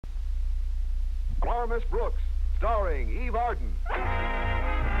Our Miss Brooks, starring Eve Arden.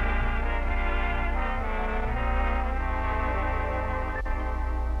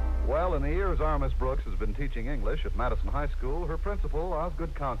 Well, in the years Our Miss Brooks has been teaching English at Madison High School, her principal,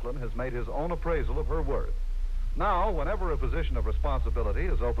 Osgood Conklin, has made his own appraisal of her worth. Now, whenever a position of responsibility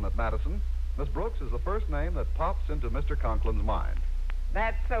is open at Madison, Miss Brooks is the first name that pops into Mr. Conklin's mind.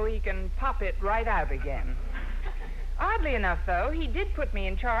 That's so he can pop it right out again. Oddly enough, though, he did put me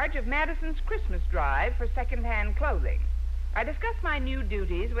in charge of Madison's Christmas drive for second-hand clothing. I discussed my new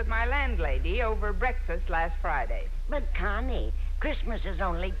duties with my landlady over breakfast last Friday. But, Connie, Christmas is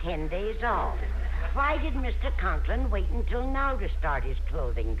only 10 days off. Why did Mr. Conklin wait until now to start his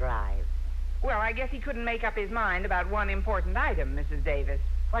clothing drive? Well, I guess he couldn't make up his mind about one important item, Mrs. Davis.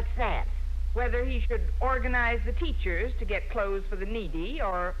 What's that? Whether he should organize the teachers to get clothes for the needy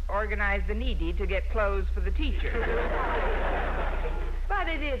or organize the needy to get clothes for the teachers. But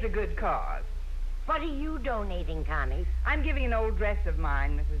it is a good cause. What are you donating, Connie? I'm giving an old dress of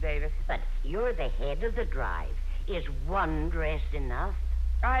mine, Mrs. Davis. But you're the head of the drive. Is one dress enough?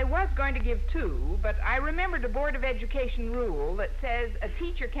 I was going to give two, but I remembered a Board of Education rule that says a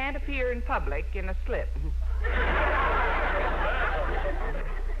teacher can't appear in public in a slip.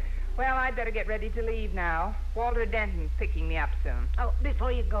 Well, I'd better get ready to leave now. Walter Denton's picking me up soon. Oh,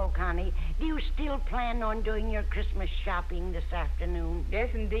 before you go, Connie, do you still plan on doing your Christmas shopping this afternoon? Yes,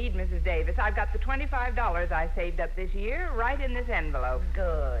 indeed, Mrs. Davis. I've got the $25 I saved up this year right in this envelope.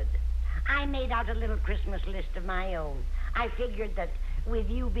 Good. I made out a little Christmas list of my own. I figured that with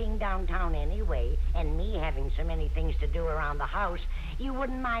you being downtown anyway, and me having so many things to do around the house, you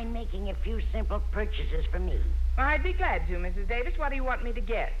wouldn't mind making a few simple purchases for me. I'd be glad to, Mrs. Davis. What do you want me to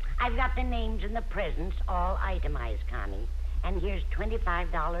get? I've got the names and the presents all itemized, Connie. And here's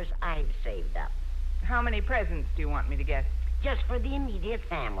 $25 I've saved up. How many presents do you want me to get? Just for the immediate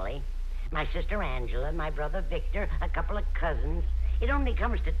family. My sister Angela, my brother Victor, a couple of cousins. It only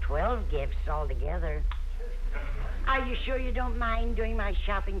comes to 12 gifts altogether. Are you sure you don't mind doing my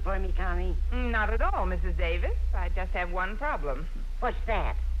shopping for me, Connie? Not at all, Mrs. Davis. I just have one problem. What's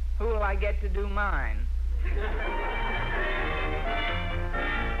that? Who will I get to do mine?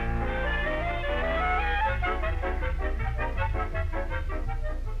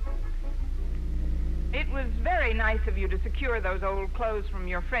 It was very nice of you to secure those old clothes from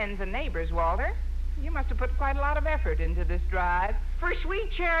your friends and neighbors, Walter. You must have put quite a lot of effort into this drive. For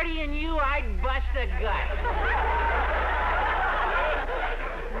sweet charity and you, I'd bust a gut.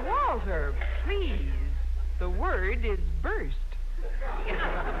 Walter, please. The word is burst.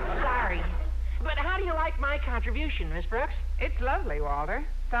 Sorry. But how do you like my contribution, Miss Brooks? It's lovely, Walter.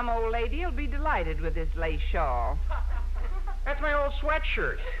 Some old lady will be delighted with this lace shawl. That's my old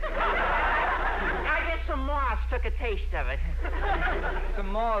sweatshirt. I guess some moths took a taste of it.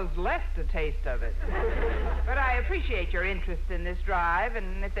 Some moths left a taste of it. But I appreciate your interest in this drive,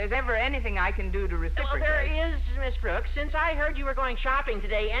 and if there's ever anything I can do to reciprocate... Well, there is, Miss Brooks. Since I heard you were going shopping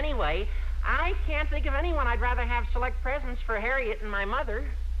today anyway, I can't think of anyone I'd rather have select presents for Harriet and my mother.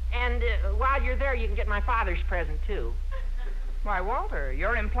 And while you're there, you can get my father's present, too. Why, Walter,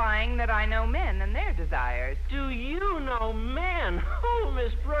 you're implying that I know men and their desires. Do you know men? Oh,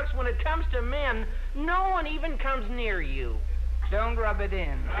 Miss Brooks, when it comes to men, no one even comes near you. Don't rub it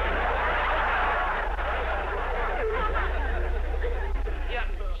in. Yeah,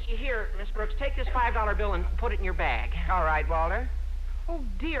 here, Miss Brooks, take this $5 bill and put it in your bag. All right, Walter. Oh,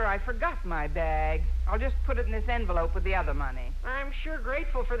 dear, I forgot my bag. I'll just put it in this envelope with the other money. I'm sure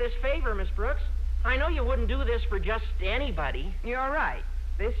grateful for this favor, Miss Brooks. I know you wouldn't do this for just anybody. You're right.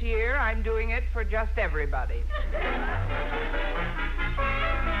 This year, I'm doing it for just everybody.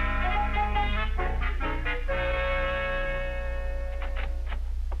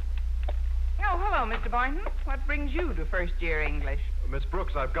 Oh, hello, Mr. Boynton. What brings you to first-year English? Miss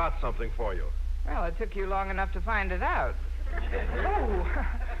Brooks, I've got something for you. Well, it took you long enough to find it out.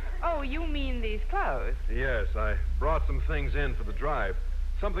 Oh, you mean these clothes? Yes, I brought some things in for the drive.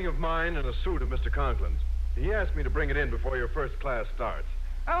 Something of mine and a suit of Mr. Conklin's. He asked me to bring it in before your first class starts.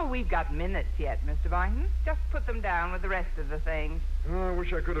 Oh, we've got minutes yet, Mr. Boynton. Just put them down with the rest of the things. Oh, I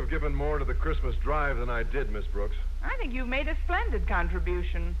wish I could have given more to the Christmas drive than I did, Miss Brooks. I think you've made a splendid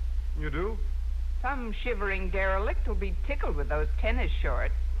contribution. You do? Some shivering derelict will be tickled with those tennis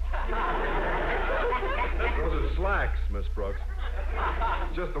shorts. Those are slacks, Miss Brooks.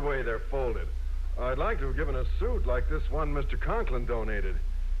 Just the way they're folded. I'd like to have given a suit like this one Mr. Conklin donated.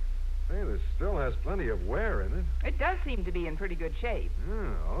 Hey, this still has plenty of wear in it. It does seem to be in pretty good shape.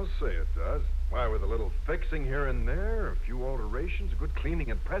 Yeah, I'll say it does. Why, with a little fixing here and there, a few alterations, a good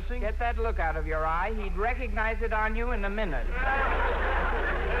cleaning and pressing. Get that look out of your eye. He'd recognize it on you in a minute.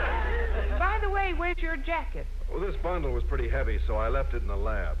 By the way, Say, where's your jacket? Well, this bundle was pretty heavy, so I left it in the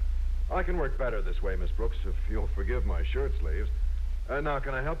lab. I can work better this way, Miss Brooks, if you'll forgive my shirt sleeves. Now,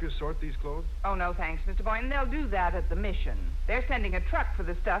 can I help you sort these clothes? Oh, no, thanks, Mr. Boynton. They'll do that at the mission. They're sending a truck for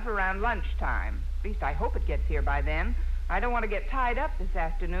the stuff around lunchtime. At least I hope it gets here by then. I don't want to get tied up this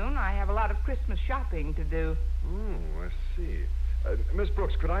afternoon. I have a lot of Christmas shopping to do. Oh, I see. Miss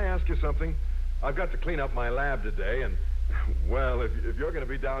Brooks, could I ask you something? I've got to clean up my lab today, and, well, if you're going to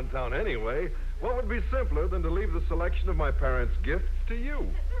be downtown anyway, what would be simpler than to leave the selection of my parents' gifts to you?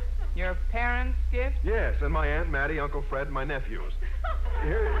 Your parents' gift? Yes, and my Aunt Mattie, Uncle Fred, and my nephews.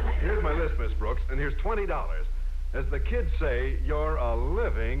 Here's my list, Miss Brooks, and here's $20. As the kids say, you're a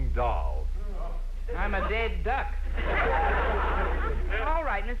living doll. I'm a dead duck. All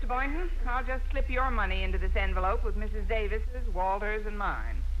right, Mr. Boynton. I'll just slip your money into this envelope with Mrs. Davis's, Walter's, and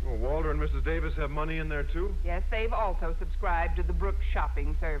mine. Well, Walter and Mrs. Davis have money in there, too? Yes, they've also subscribed to the Brooks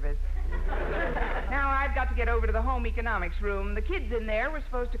shopping service. Now, I've got to get over to the home economics room. The kids in there were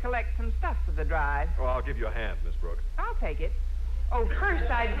supposed to collect some stuff for the drive. Oh, I'll give you a hand, Miss Brooks. I'll take it. Oh,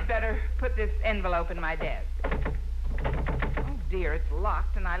 first I'd better put this envelope in my desk. Oh, dear, it's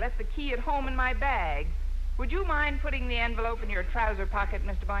locked, and I left the key at home in my bag. Would you mind putting the envelope in your trouser pocket,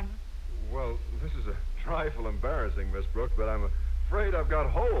 Mr. Boynton? Well, this is a trifle embarrassing, Miss Brooks, but I'm afraid I've got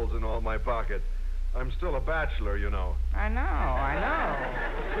holes in all my pockets. I'm still a bachelor, you know. I know.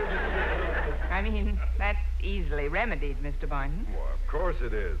 I mean, that's easily remedied, Mr. Boynton. Well, of course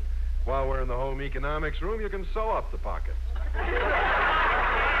it is. While we're in the home economics room, you can sew up the pockets.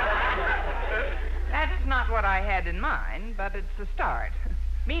 That's not what I had in mind, but it's a start.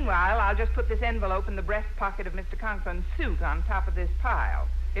 Meanwhile, I'll just put this envelope in the breast pocket of Mr. Conklin's suit on top of this pile.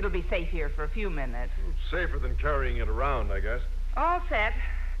 It'll be safe here for a few minutes. Safer than carrying it around, I guess. All set.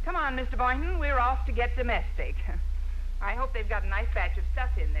 Come on, Mr. Boynton. We're off to get domestic. I hope they've got a nice batch of stuff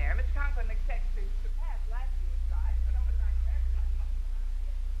in there. Mr. Conklin expects to surpass last year's drive, but overnight for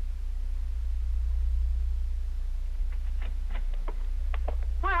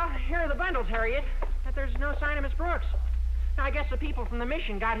everybody. Well, here are the bundles, Harriet. But there's no sign of Miss Brooks. Now, I guess the people from the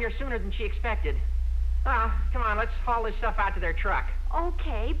mission got here sooner than she expected. Well, come on, let's haul this stuff out to their truck.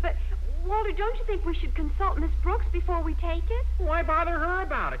 Okay, but, Walter, don't you think we should consult Miss Brooks before we take it? Why bother her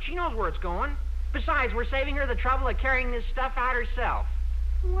about it? She knows where it's going. Besides, we're saving her the trouble of carrying this stuff out herself.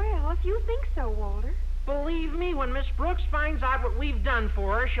 Well, if you think so, Walter. Believe me, when Miss Brooks finds out what we've done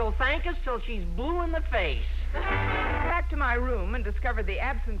for her, she'll thank us till she's blue in the face. Back to my room and discovered the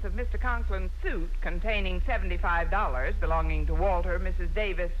absence of Mr. Conklin's suit containing $75 belonging to Walter, Mrs.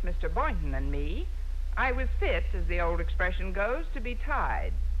 Davis, Mr. Boynton, and me. I was fit, as the old expression goes, to be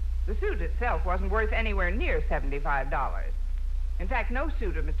tied. The suit itself wasn't worth anywhere near $75. In fact, no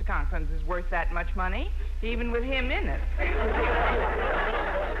suit of Mr. Conklin's is worth that much money, even with him in it.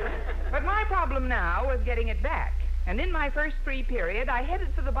 But my problem now was getting it back. And in my first free period, I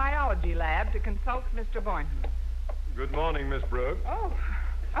headed for the biology lab to consult Mr. Boynton. Good morning, Miss Brooks. Oh,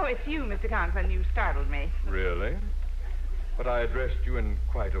 it's you, Mr. Conklin. You startled me. Really? But I addressed you in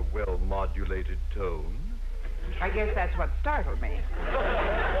quite a well-modulated tone. I guess that's what startled me.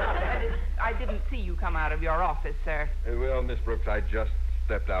 That is, I didn't see you come out of your office, sir. Well, Miss Brooks, I just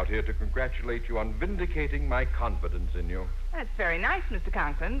stepped out here to congratulate you on vindicating my confidence in you. That's very nice, Mr.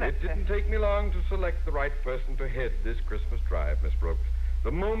 Conklin, but... It didn't take me long to select the right person to head this Christmas drive, Miss Brooks.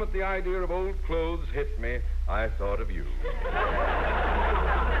 The moment the idea of old clothes hit me, I thought of you.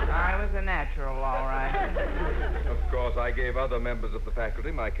 I was a natural, all right. Of course, I gave other members of the faculty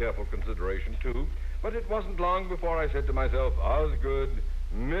my careful consideration, too. But it wasn't long before I said to myself, Osgood,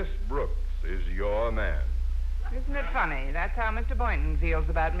 Miss Brooks is your man. Isn't it funny? That's how Mr. Boynton feels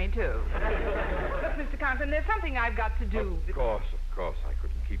about me, too. Look, Mr. Conklin, there's something I've got to do. Of course, I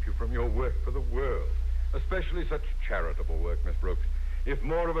couldn't keep you from your work for the world. Especially such charitable work, Miss Brooks. If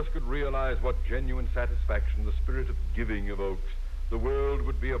more of us could realize what genuine satisfaction the spirit of giving evokes, the world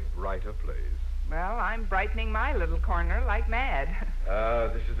would be a brighter place. Well, I'm brightening my little corner like mad.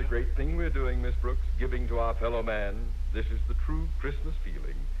 This is the great thing we're doing, Miss Brooks, giving to our fellow man. This is the true Christmas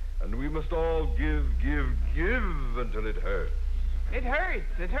feeling. And we must all give until it hurts. It hurts.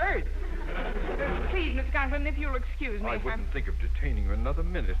 Please, Mr. Conklin, if you'll excuse me. I wouldn't think of detaining you another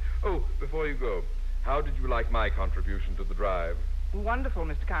minute. Oh, before you go, how did you like my contribution to the drive? Wonderful,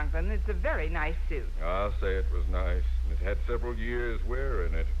 Mr. Conklin. It's a very nice suit. I'll say it was nice. It had several years' wear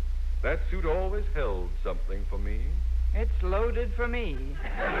in it. That suit always held something for me. It's loaded for me.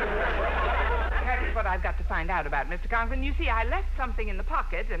 That's what I've got to find out about, Mr. Conklin. You see, I left something in the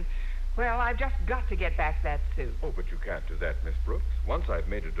pocket, and, well, I've just got to get back that suit. Oh, but you can't do that, Miss Brooks. Once I've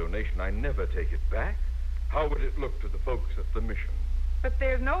made a donation, I never take it back. How would it look to the folks at the mission? But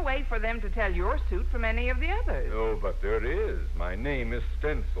there's no way for them to tell your suit from any of the others. Oh, but there is. My name is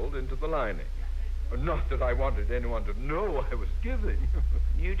stenciled into the lining. Not that I wanted anyone to know I was giving.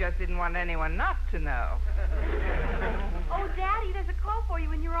 You just didn't want anyone not to know. Oh, Daddy, there's a call for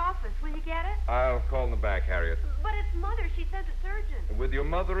you in your office. Will you get it? I'll call them back, Harriet. But it's Mother. She says it's urgent. With your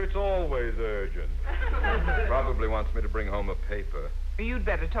mother, it's always urgent. Probably wants me to bring home a paper. You'd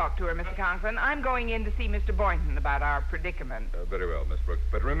better talk to her, Mr. Conklin. I'm going in to see Mr. Boynton about our predicament. Very well, Miss Brooks.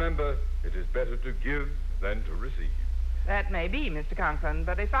 But remember, it is better to give than to receive. That may be, Mr. Conklin,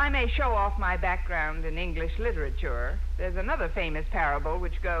 but if I may show off my background in English literature, there's another famous parable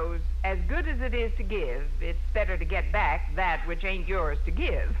which goes, as good as it is to give, it's better to get back that which ain't yours to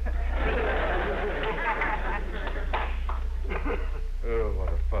give. Oh, what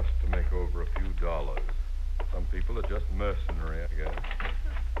a fuss to make over a few dollars. Some people are just mercenary, I guess.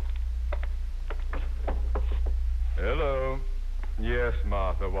 Hello. Yes,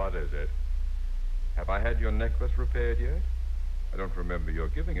 Martha, what is it? Have I had your necklace repaired yet? I don't remember your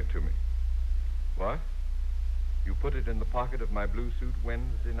giving it to me. What? You put it in the pocket of my blue suit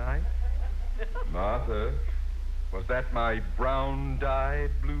Wednesday night? Martha, was that my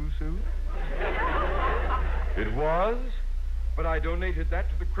brown-dyed blue suit? It was? But I donated that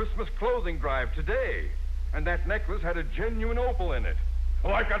to the Christmas clothing drive today. And that necklace had a genuine opal in it.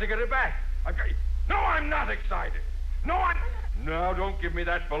 Oh, I've got to get it back. No, I'm not excited. No, don't give me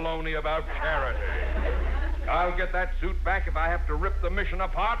that baloney about charity. I'll get that suit back if I have to rip the mission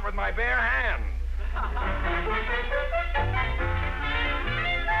apart with my bare hands.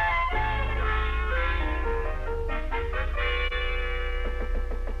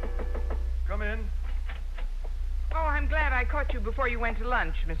 Come in. Oh, I'm glad I caught you before you went to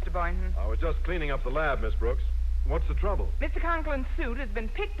lunch, Mr. Boynton. I was just cleaning up the lab, Miss Brooks. What's the trouble? Mr. Conklin's suit has been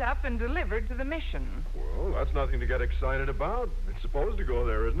picked up and delivered to the mission. Well, that's nothing to get excited about. It's supposed to go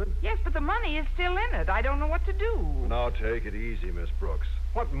there, isn't it? Yes, but the money is still in it. I don't know what to do. Now, take it easy, Miss Brooks.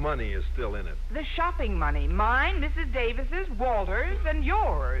 What money is still in it? The shopping money. Mine, Mrs. Davis's, Walter's, and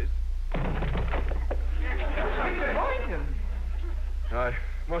yours. Mr. Boynton. I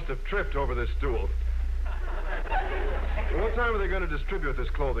must have tripped over this stool. Well, what time are they going to distribute this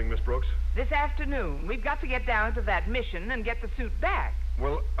clothing, Miss Brooks? This afternoon. We've got to get down to that mission and get the suit back.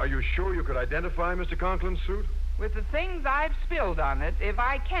 Well, are you sure you could identify Mr. Conklin's suit? With the things I've spilled on it, if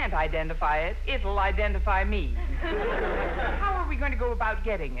I can't identify it, it'll identify me. How are we going to go about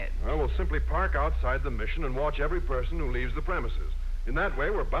getting it? Well, we'll simply park outside the mission and watch every person who leaves the premises. In that way,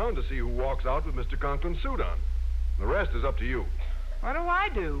 we're bound to see who walks out with Mr. Conklin's suit on. The rest is up to you.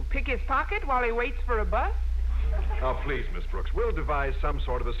 What do? Pick his pocket while he waits for a bus? Now, please, Miss Brooks, we'll devise some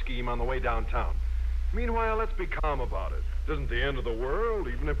sort of a scheme on the way downtown. Meanwhile, let's be calm about it. It isn't the end of the world,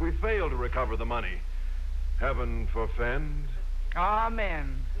 even if we fail to recover the money. Heaven forfend.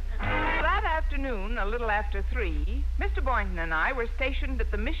 Amen. That afternoon, a little after 3, Mr. Boynton and I were stationed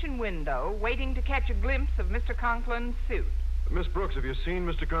at the mission window, waiting to catch a glimpse of Mr. Conklin's suit. Miss Brooks, have you seen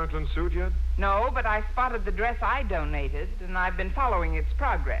Mr. Conklin's suit yet? No, but I spotted the dress I donated, and I've been following its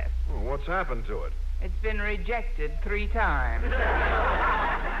progress. Well, what's happened to it? It's been rejected 3 times.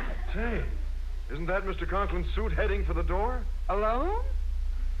 Say, isn't that Mr. Conklin's suit heading for the door? Alone?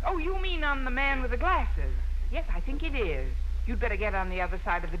 Oh, you mean on the man with the glasses? Yes, I think it is. You'd better get on the other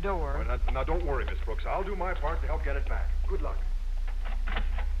side of the door. Well, now, don't worry, Miss Brooks. I'll do my part to help get it back. Good luck.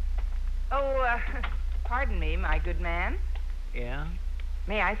 Oh, pardon me, my good man. Yeah?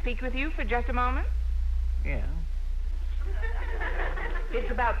 May I speak with you for just a moment? Yeah. It's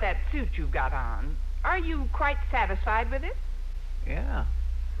about that suit you've got on. Are you quite satisfied with it? Yeah.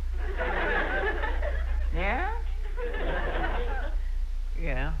 Yeah?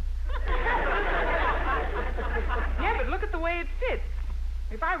 Yeah. Yeah, but look at the way it fits.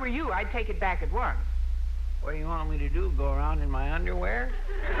 If I were you, I'd take it back at once. What do you want me to do, go around in my underwear?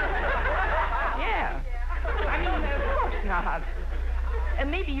 Yeah. I mean, of course not.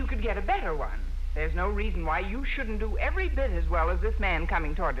 And maybe you could get a better one. There's no reason why you shouldn't do every bit as well as this man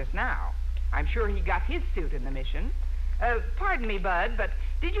coming toward us now. I'm sure he got his suit in the mission. Pardon me, Bud, but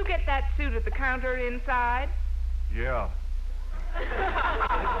did you get that suit at the counter inside? Yeah.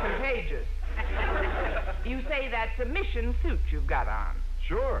 It's contagious. You say that's a mission suit you've got on.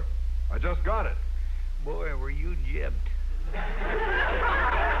 Sure. I just got it. Boy, were you jibbed.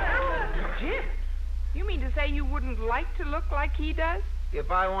 Jim, you mean to say you wouldn't like to look like he does?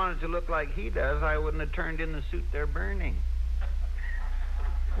 If I wanted to look like he does, I wouldn't have turned in the suit they're burning.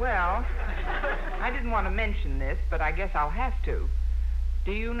 Well, I didn't want to mention this, but I guess I'll have to.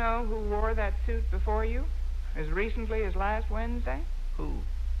 Do you know who wore that suit before you? As recently as last Wednesday? Who?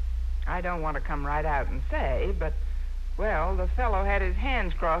 I don't want to come right out and say, but Well, the fellow had his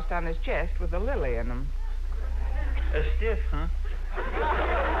hands crossed on his chest with a lily in them. A stiff, huh?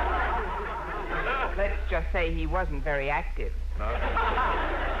 Let's just say he wasn't very active.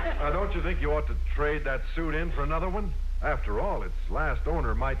 Now, don't you think you ought to trade that suit in for another one? After all, its last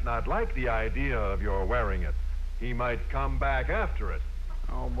owner might not like the idea of your wearing it. He might come back after it.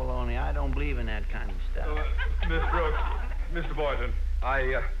 Oh, baloney, I don't believe in that kind of stuff. Miss Brooks, Mr. Boynton,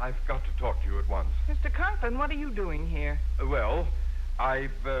 I've got to talk to you at once. Mr. Conklin, what are you doing here? Well,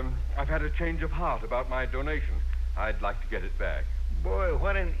 I've had a change of heart about my donation. I'd like to get it back. Boy,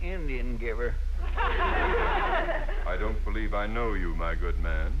 what an Indian giver. I don't believe I know you, my good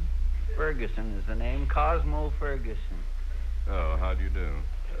man. Ferguson is the name. Cosmo Ferguson. Oh, how do you do?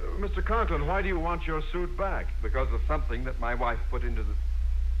 Mr. Conklin, why do you want your suit back? Because of something that my wife put into the...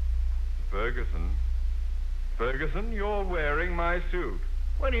 Ferguson? Ferguson, you're wearing my suit.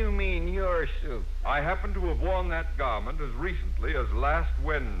 What do you mean, your suit? I happen to have worn that garment as recently as last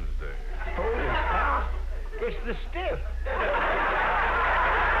Wednesday. Holy cow. It's the stiff.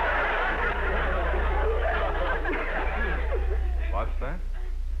 What's that?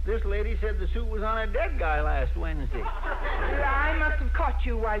 This lady said the suit was on a dead guy last Wednesday. I must have caught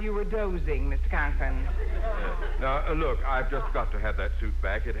you while you were dozing, Mr. Conklin. Now, look, I've just got to have that suit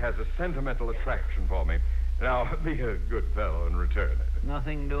back. It has a sentimental attraction for me. Now, be a good fellow and return it.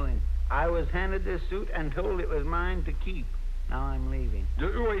 Nothing doing. I was handed this suit and told it was mine to keep. Now I'm leaving.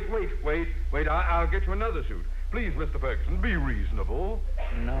 Wait. I'll get you another suit. Please, Mr. Ferguson, be reasonable.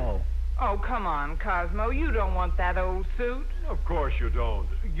 No. Oh, come on, Cosmo. You don't want that old suit. Of course you don't.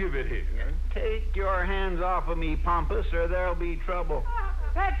 Give it here. Take your hands off of me, Pompous, or there'll be trouble.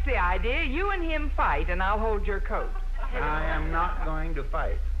 That's the idea. You and him fight, and I'll hold your coat. I am not going to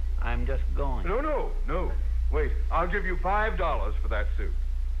fight. I'm just going. No. Wait, I'll give you $5 for that suit.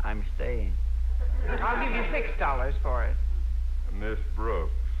 I'm staying. I'll give you $6 for it. Miss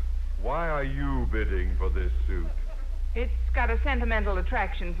Brooks, why are you bidding for this suit? It's got a sentimental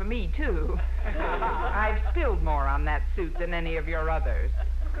attraction for me, too. I've spilled more on that suit than any of your others.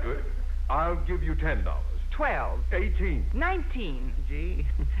 Good. I'll give you $10. 12. 18. 19. Gee,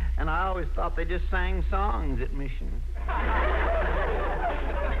 and I always thought they just sang songs at Mission.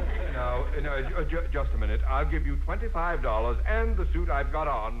 Now, just a minute. I'll give you $25 and the suit I've got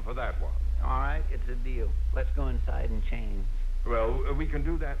on for that one. All right, it's a deal. Let's go inside and change. Well, we can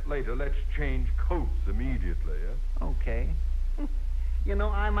do that later. Let's change coats immediately, eh? Okay. You know,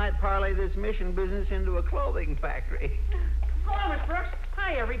 I might parlay this Mission business into a clothing factory. Hello, Miss Brooks.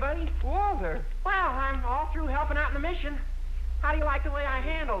 Hi, everybody. Walter, Well, I'm all through helping out in the mission. How do you like the way I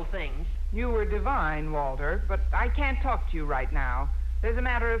handle things? you were divine, Walter, but I can't talk to you right now. There's a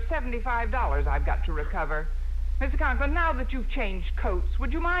matter of $75 I've got to recover. Mr. Conklin, now that you've changed coats,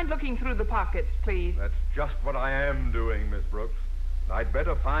 would you mind looking through the pockets, please? That's just what I am doing, Miss Brooks. I'd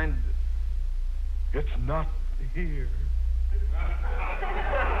better find... It's not here.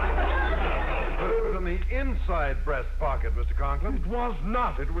 It was in the inside breast pocket, Mr. Conklin. It was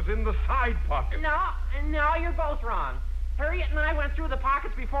not. It was in the side pocket. No, you're both wrong. Harriet and I went through the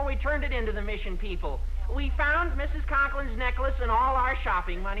pockets before we turned it into the mission people. We found Mrs. Conklin's necklace and all our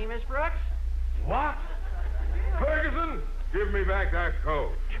shopping money, Miss Brooks. What? Ferguson, give me back that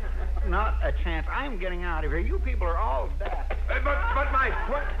coat. Not a chance. I'm getting out of here. You people are all daft. But my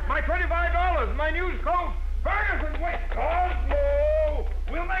 $25, my new coat. Ferguson, wait. Cosmo!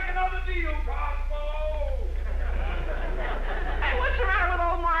 We'll make another deal, Cosmo! Hey, what's the matter with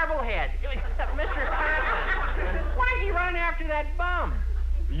old Marblehead? Mr. Conklin, why don't you run after that bum?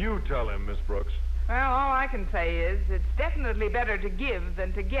 You tell him, Miss Brooks. Well, all I can say is it's definitely better to give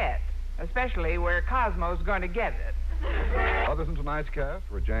than to get, especially where Cosmo's going to get it. Others in tonight's cast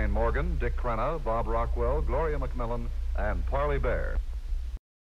were Jane Morgan, Dick Crenna, Bob Rockwell, Gloria McMillan, and Parley Bear.